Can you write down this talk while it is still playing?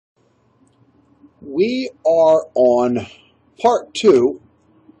We are on part 2,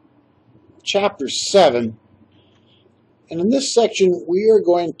 chapter 7, and in this section we are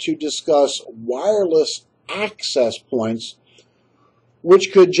going to discuss wireless access points,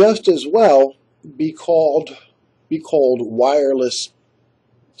 which could just as well be called wireless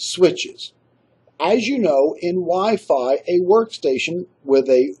switches. As you know, in Wi-Fi, a workstation with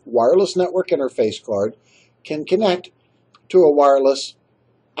a wireless network interface card can connect to a wireless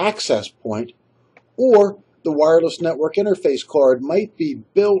access point, or the wireless network interface card might be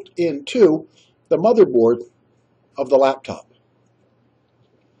built into the motherboard of the laptop.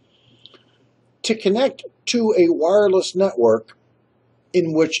 To connect to a wireless network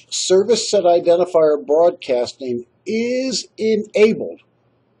in which service set identifier broadcasting is enabled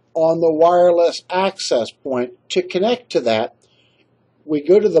on the wireless access point, to connect to that, we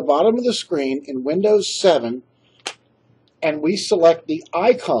go to the bottom of the screen in Windows 7 and we select the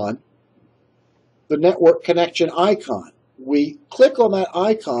icon, the network connection icon. We click on that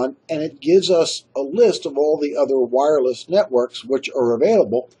icon and it gives us a list of all the other wireless networks which are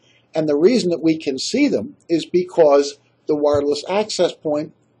available, and the reason that we can see them is because the wireless access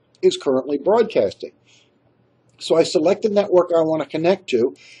point is currently broadcasting. So I select the network I want to connect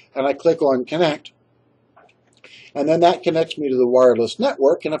to and I click on connect, and then that connects me to the wireless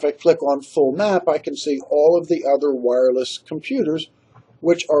network, and if I click on full map I can see all of the other wireless computers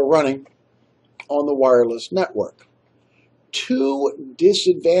which are running on the wireless network. Two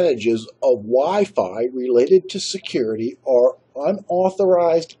disadvantages of Wi-Fi related to security are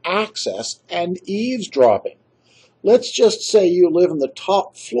unauthorized access and eavesdropping. Let's just say you live on the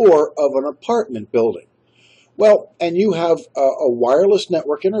top floor of an apartment building. Well, and you have a wireless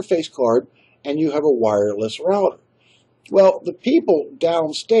network interface card and you have a wireless router. Well, the people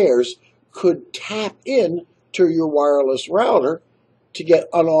downstairs could tap in to your wireless router to get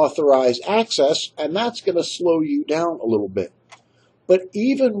unauthorized access, and that's going to slow you down a little bit. But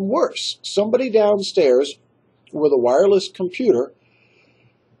even worse, somebody downstairs with a wireless computer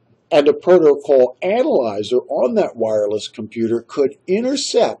and a protocol analyzer on that wireless computer could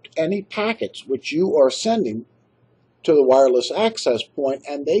intercept any packets which you are sending to the wireless access point,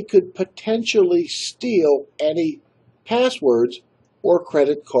 and they could potentially steal any passwords or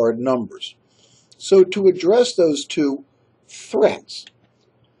credit card numbers. So to address those two threats,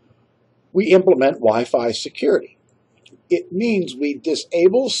 we implement Wi-Fi security. It means we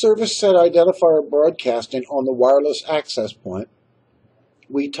disable service set identifier broadcasting on the wireless access point.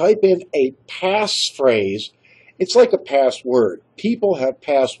 We type in a passphrase. It's like a password. People have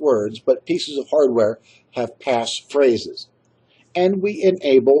passwords, but pieces of hardware have passphrases. And we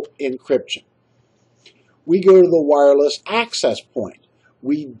enable encryption. We go to the wireless access point.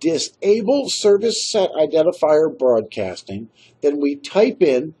 We disable service set identifier broadcasting. Then we type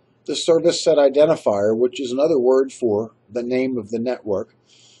in the service set identifier, which is another word for the name of the network.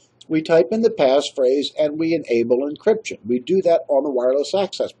 We type in the passphrase and we enable encryption. We do that on the wireless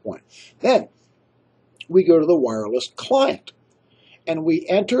access point. Then we go to the wireless client and we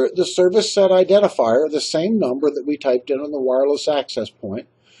enter the service set identifier, the same number that we typed in on the wireless access point.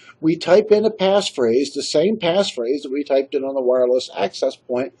 We type in a passphrase, the same passphrase that we typed in on the wireless access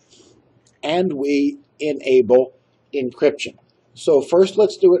point, and we enable encryption. So first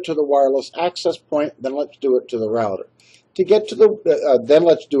let's do it to the wireless access point, then let's do it to the router. To get to then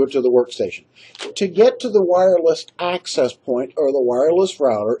let's do it to the workstation. To get to the wireless access point or the wireless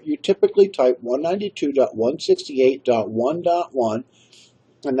router, you typically type 192.168.1.1,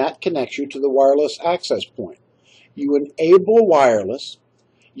 and that connects you to the wireless access point. You enable wireless.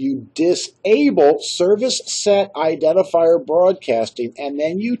 You disable service set identifier broadcasting, and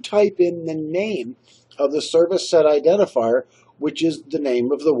then you type in the name of the service set identifier, which is the name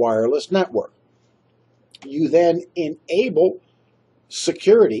of the wireless network. You then enable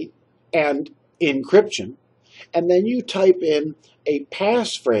security and encryption, and then you type in a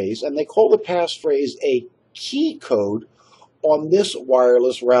passphrase, and they call the passphrase a key code on this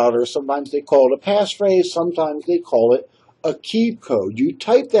wireless router. Sometimes they call it a passphrase, sometimes they call it a key code. You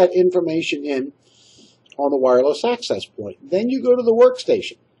type that information in on the wireless access point. Then you go to the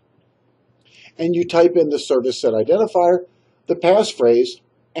workstation and you type in the service set identifier, the passphrase,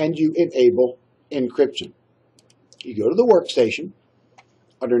 and you enable encryption. You go to the workstation,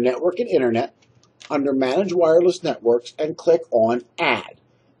 under Network and Internet, under Manage Wireless Networks, and click on Add.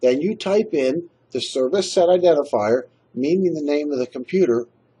 Then you type in the service set identifier, meaning the name of the computer.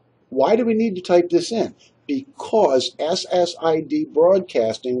 Why do we need to type this in? Because SSID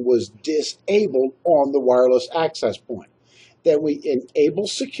broadcasting was disabled on the wireless access point. Then we enable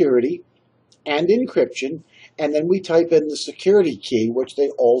security and encryption, And then we type in the security key, which they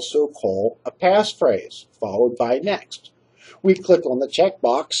also call a passphrase, followed by next. We click on the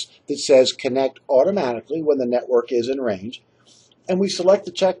checkbox that says connect automatically when the network is in range, and we select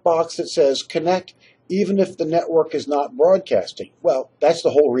the checkbox that says connect even if the network is not broadcasting. Well, that's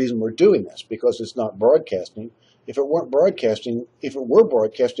the whole reason we're doing this, because it's not broadcasting. If it were broadcasting,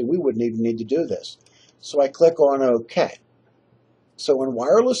 we wouldn't even need to do this. So I click on OK. So in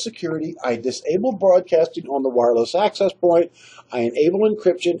wireless security, I disable broadcasting on the wireless access point, I enable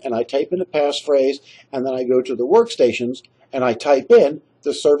encryption, and I type in a passphrase, and then I go to the workstations, and I type in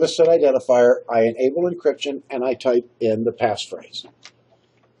the service set identifier, I enable encryption, and I type in the passphrase.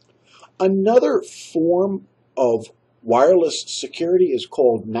 Another form of wireless security is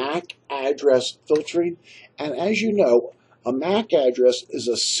called MAC address filtering, and as you know, a MAC address is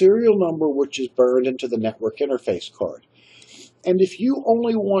a serial number which is burned into the network interface card. And if you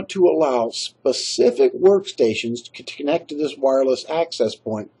only want to allow specific workstations to connect to this wireless access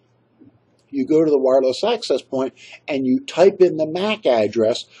point, you go to the wireless access point and you type in the MAC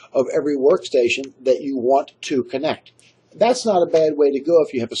address of every workstation that you want to connect. That's not a bad way to go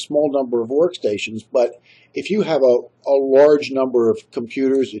if you have a small number of workstations, but if you have a large number of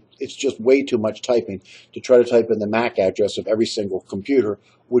computers, it's just way too much typing to try to type in the MAC address of every single computer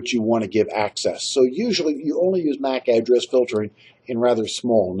which you want to give access. So usually you only use MAC address filtering in rather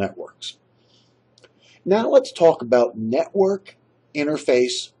small networks. Now let's talk about network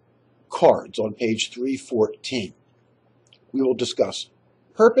interface cards on page 314. We will discuss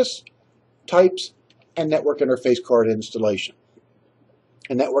purpose, types, and network interface card installation.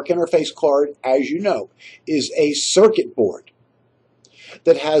 A network interface card, as you know, is a circuit board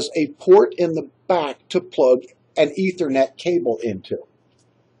that has a port in the back to plug an Ethernet cable into.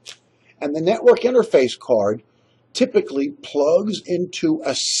 And the network interface card typically plugs into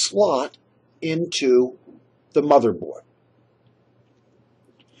a slot into the motherboard.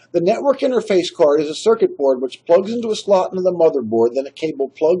 The network interface card is a circuit board which plugs into a slot into the motherboard, then a cable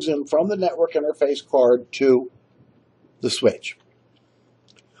plugs in from the network interface card to the switch.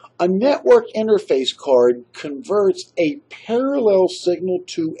 A network interface card converts a parallel signal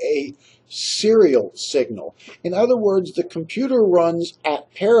to a serial signal. In other words, the computer runs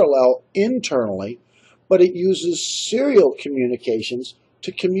at parallel internally, but it uses serial communications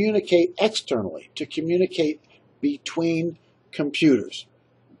to communicate externally, to communicate between computers.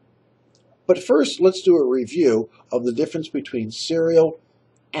 But first, let's do a review of the difference between serial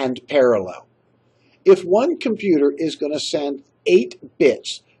and parallel. If one computer is going to send 8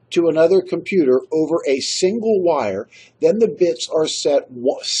 bits to another computer over a single wire, then the bits are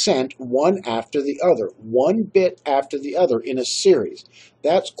sent one after the other, one bit after the other in a series.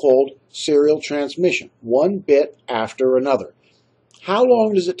 That's called serial transmission, one bit after another. How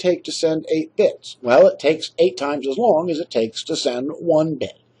long does it take to send 8 bits? Well, it takes 8 times as long as it takes to send 1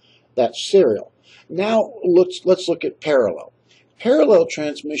 bit. That's serial. Now let's look at parallel. Parallel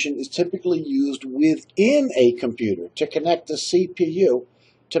transmission is typically used within a computer to connect the CPU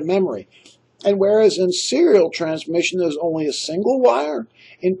to memory. And whereas in serial transmission there's only a single wire,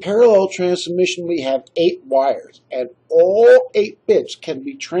 in parallel transmission we have 8 wires, and all 8 bits can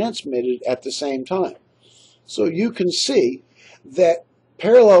be transmitted at the same time. So you can see that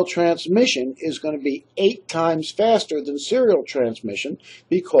parallel transmission is going to be 8 times faster than serial transmission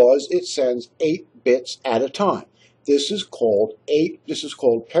because it sends 8 bits at a time. This is called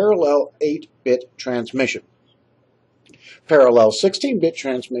parallel 8-bit transmission. Parallel 16-bit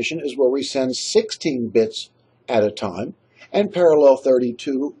transmission is where we send 16 bits at a time, and parallel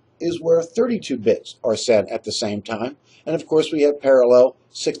 32 is where 32 bits are sent at the same time. And of course we have parallel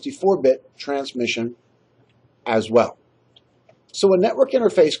 64-bit transmission as well. So a network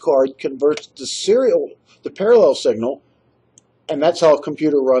interface card converts the parallel signal, and that's how a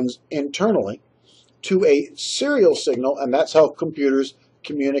computer runs internally, to a serial signal, and that's how computers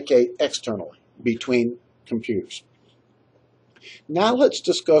communicate externally between computers. Now let's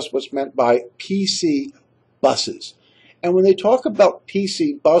discuss what's meant by PC buses. And when they talk about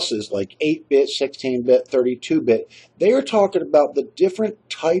PC buses like 8-bit, 16-bit, 32-bit, they are talking about the different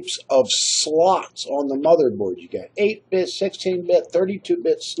types of slots on the motherboard. You get 8-bit, 16-bit,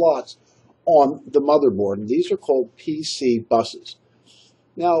 32-bit slots on the motherboard, and these are called PC buses.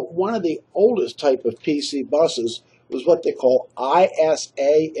 Now, one of the oldest type of PC buses was what they call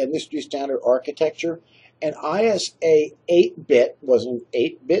ISA, Industry Standard Architecture, and ISA 8-bit was an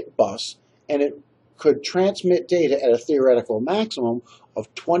 8-bit bus, and it could transmit data at a theoretical maximum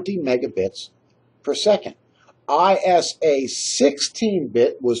of 20 megabits per second. ISA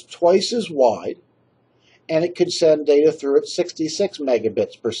 16-bit was twice as wide, and it could send data through at 66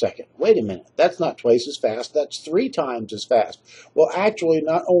 megabits per second. Wait a minute, that's not twice as fast, that's 3 times as fast. Well, actually,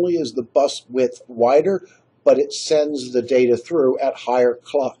 not only is the bus width wider, but it sends the data through at higher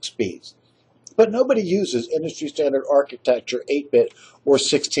clock speeds. But nobody uses industry standard architecture 8-bit or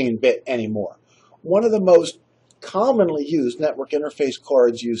 16-bit anymore. One of the most commonly used network interface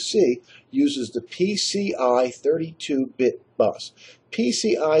cards you see uses the PCI 32-bit bus.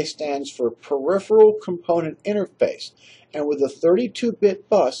 PCI stands for Peripheral Component Interface, and with a 32-bit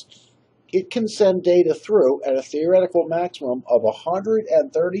bus, it can send data through at a theoretical maximum of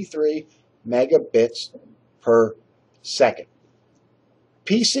 133 megabits per second.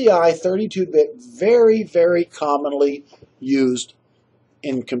 PCI 32-bit, very, very commonly used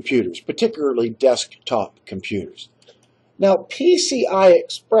in computers, particularly desktop computers. Now, PCI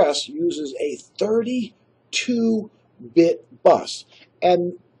Express uses a 32-bit bus,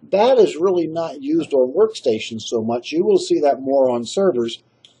 and that is really not used on workstations so much. You will see that more on servers.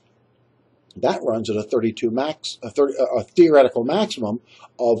 That runs at a theoretical maximum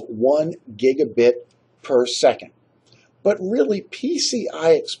of 1 gigabit per second. But really,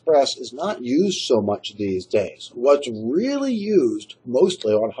 PCI Express is not used so much these days. What's really used,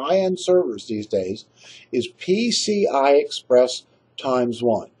 mostly on high-end servers these days, is PCI Express times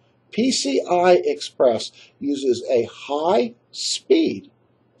 1. PCI Express uses a high-speed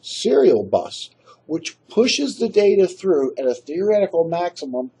serial bus, which pushes the data through at a theoretical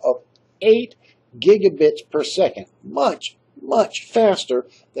maximum of 8 gigabits per second, much, much faster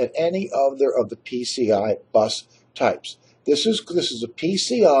than any other of the PCI bus types. This is a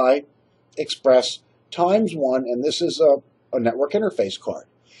PCI Express times 1, and this is a network interface card.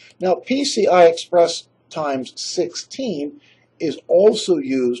 Now, PCI Express times 16 is also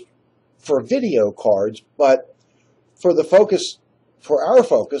used for video cards, but for our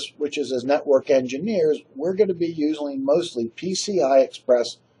focus, which is as network engineers, we're going to be using mostly PCI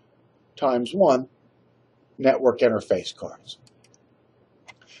Express times 1 network interface cards.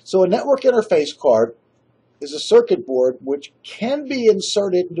 So a network interface card is a circuit board which can be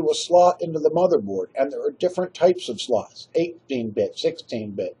inserted into a slot into the motherboard, and there are different types of slots, 18-bit,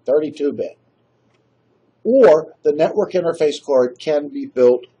 16-bit, 32-bit. Or the network interface card can be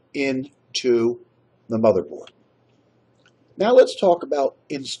built into the motherboard. Now let's talk about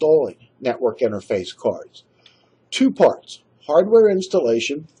installing network interface cards. 2 parts, hardware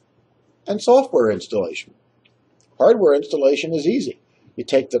installation and software installation. Hardware installation is easy. You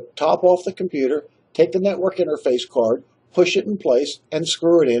take the top off the computer, take the network interface card, push it in place, and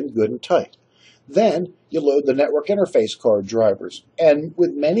screw it in good and tight. Then you load the network interface card drivers. And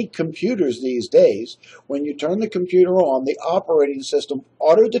with many computers these days, when you turn the computer on, the operating system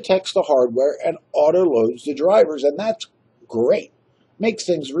auto-detects the hardware and auto-loads the drivers, and that's great. Makes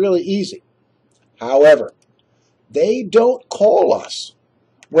things really easy. However, they don't call us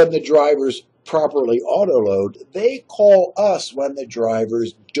when the drivers properly auto-load. They call us when the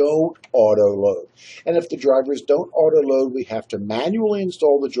drivers don't auto-load. And if the drivers don't auto-load, we have to manually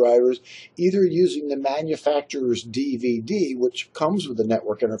install the drivers, either using the manufacturer's DVD, which comes with the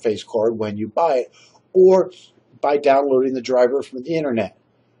network interface card when you buy it, or by downloading the driver from the internet.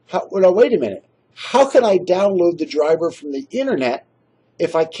 Well, wait a minute. How can I download the driver from the internet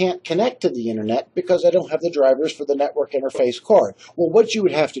if I can't connect to the internet because I don't have the drivers for the network interface card? Well, what you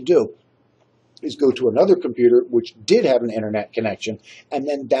would have to do is go to another computer which did have an internet connection and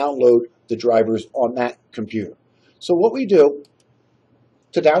then download the drivers on that computer. So what we do,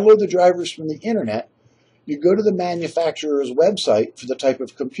 to download the drivers from the internet, you go to the manufacturer's website for the type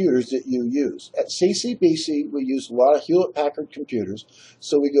of computers that you use. At CCBC, we use a lot of Hewlett-Packard computers,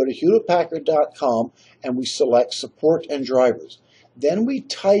 so we go to hewlettpackard.com and we select support and drivers. Then we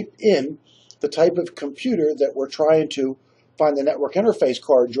type in the type of computer that we're trying to find the network interface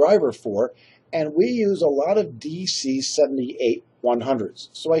card driver for, and we use a lot of DC78-100s.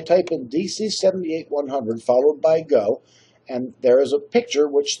 So I type in DC78-100 followed by Go, and there is a picture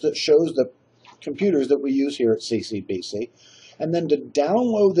which shows the computers that we use here at CCBC. And then to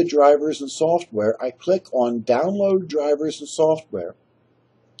download the drivers and software, I click on Download Drivers and Software,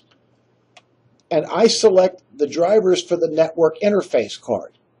 and I select the drivers for the network interface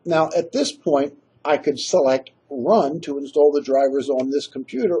card. Now, at this point, I could select Run to install the drivers on this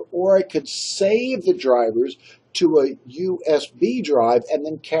computer, or I could save the drivers to a USB drive and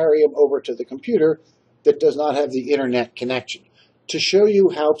then carry them over to the computer that does not have the internet connection. To show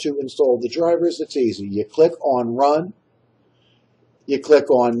you how to install the drivers, it's easy. You click on Run, you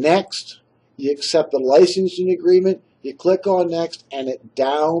click on Next, you accept the licensing agreement, you click on Next, and it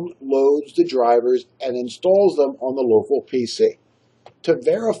downloads the drivers and installs them on the local PC. To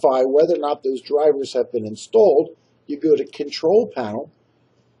verify whether or not those drivers have been installed, you go to Control Panel,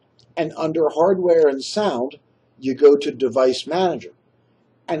 and under Hardware and Sound, you go to Device Manager.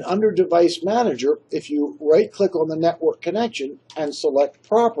 And under Device Manager, if you right-click on the network connection and select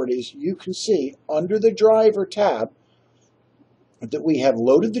Properties, you can see under the Driver tab that we have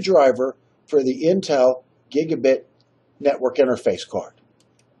loaded the driver for the Intel Gigabit Network Interface Card.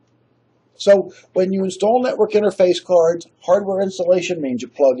 So when you install network interface cards, hardware installation means you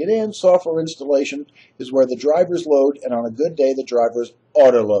plug it in. Software installation is where the drivers load, and on a good day, the drivers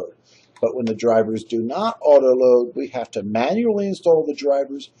auto-load. But when the drivers do not auto-load, we have to manually install the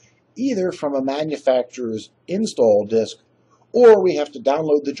drivers either from a manufacturer's install disk, or we have to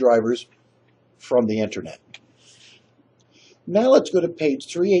download the drivers from the internet. Now let's go to page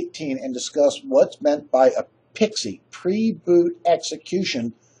 318 and discuss what's meant by a PXE, pre-boot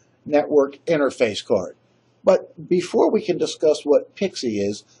execution network interface card. But before we can discuss what PXE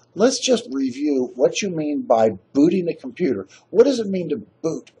is, let's just review what you mean by booting a computer. What does it mean to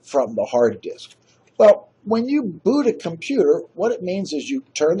boot from the hard disk? Well, when you boot a computer, what it means is you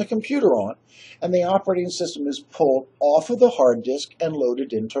turn the computer on and the operating system is pulled off of the hard disk and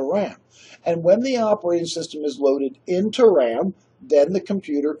loaded into RAM. And when the operating system is loaded into RAM, then the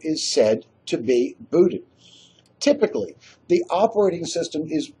computer is said to be booted. Typically, the operating system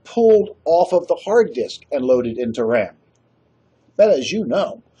is pulled off of the hard disk and loaded into RAM. But as you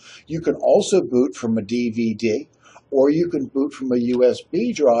know, you can also boot from a DVD, or you can boot from a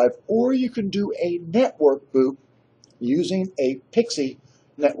USB drive, or you can do a network boot using a PXE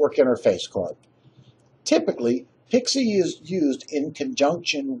network interface card. Typically, PXE is used in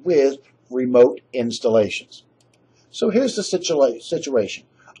conjunction with remote installations. So here's the situation.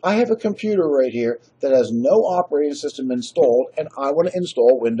 I have a computer right here that has no operating system installed, and I want to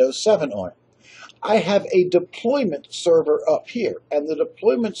install Windows 7 on it. I have a deployment server up here, and the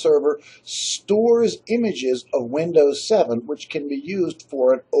deployment server stores images of Windows 7, which can be used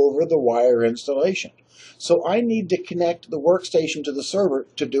for an over-the-wire installation. So I need to connect the workstation to the server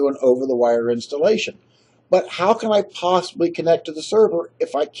to do an over-the-wire installation. But how can I possibly connect to the server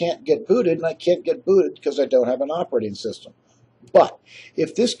if I can't get booted, and I can't get booted because I don't have an operating system? But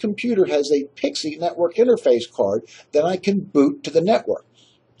if this computer has a PXE network interface card, then I can boot to the network.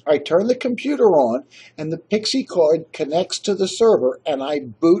 I turn the computer on, and the PXE card connects to the server, and I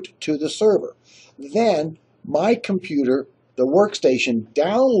boot to the server. Then my computer, the workstation,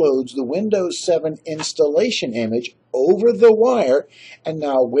 downloads the Windows 7 installation image over the wire, and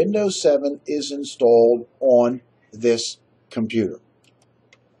now Windows 7 is installed on this computer.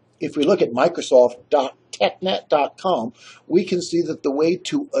 If we look at Microsoft.technet.com, we can see that the way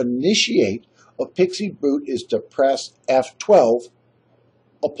to initiate a PXE boot is to press F12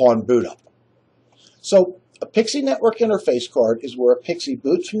 upon boot up. So a PXE network interface card is where a PXE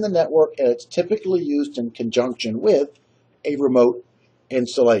boots from the network, and it's typically used in conjunction with a remote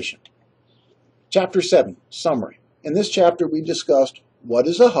installation. Chapter 7, Summary. In this chapter we discussed what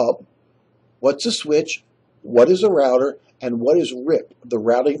is a hub, what's a switch, what is a router, and what is RIP, the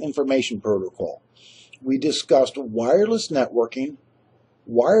Routing Information Protocol. We discussed wireless networking,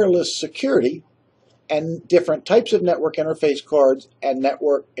 wireless security, and different types of network interface cards and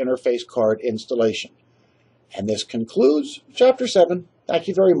network interface card installation. And this concludes Chapter 7. Thank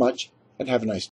you very much, and have a nice day.